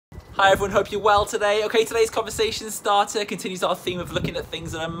Hi everyone, hope you're well today. Okay, today's conversation starter continues our theme of looking at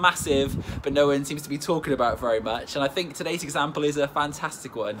things that are massive, but no one seems to be talking about very much. And I think today's example is a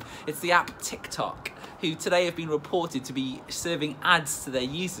fantastic one. It's the app TikTok, who today have been reported to be serving ads to their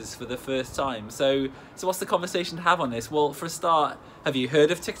users for the first time. So what's the conversation to have on this? Well, for a start, have you heard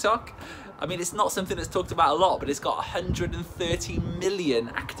of TikTok? I mean, it's not something that's talked about a lot, but it's got 130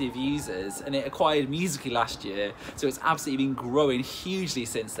 million active users, and it acquired Musical.ly last year, so it's absolutely been growing hugely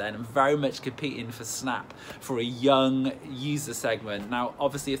since then and very much competing for Snap for a young user segment. Now,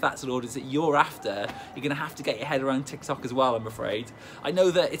 obviously, if that's an audience that you're after, you're gonna have to get your head around TikTok as well, I'm afraid. I know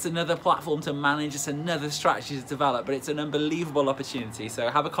that it's another platform to manage, it's another strategy to develop, but it's an unbelievable opportunity. So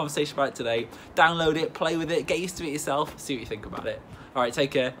have a conversation about it today, download it, play with it, get used to it yourself, see what you think about it. All right, take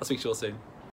care, I'll speak to you all soon.